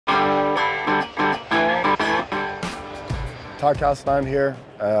Todd Castledine here.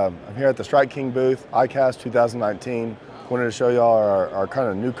 I'm here at the Strike King booth, ICAST 2019. Wanted to show y'all our kind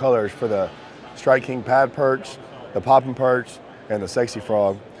of new colors for the Strike King pad perch, the popping perch, and the sexy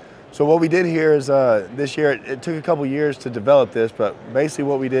frog. So what we did here is this year, it took a couple years to develop this, but basically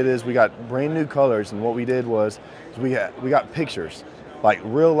what we did is we got brand new colors, and what we did was we got pictures, like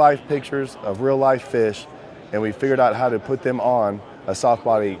real life pictures of real life fish, and we figured out how to put them on a soft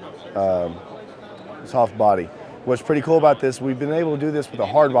body. What's pretty cool about this, we've been able to do this with a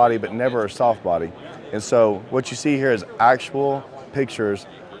hard body, but never a soft body. And so what you see here is actual pictures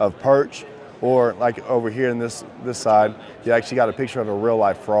of perch, or like over here in this side, you actually got a picture of a real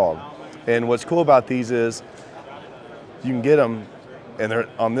life frog. And what's cool about these is you can get them, and they're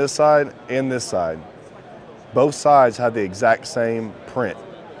on this side and this side. Both sides have the exact same print.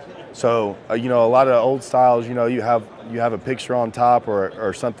 So, you know, a lot of old styles, you know, you have a picture on top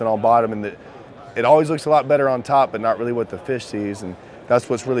or something on bottom, and it always looks a lot better on top, but not really what the fish sees. And that's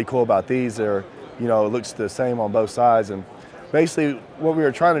what's really cool about these. They're, you know, it looks the same on both sides. And basically what we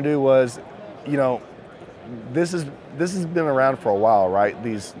were trying to do was, you know, this has been around for a while, right?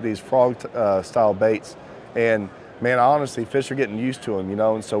 These frog style baits. And man, honestly, fish are getting used to them, you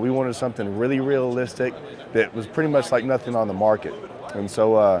know, and so we wanted something really realistic that was pretty much like nothing on the market. And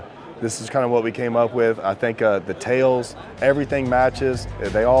so this is kind of what we came up with. I think the tails, everything matches.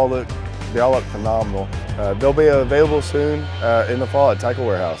 They all look phenomenal. They'll be available soon in the fall at Tackle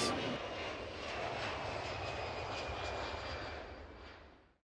Warehouse.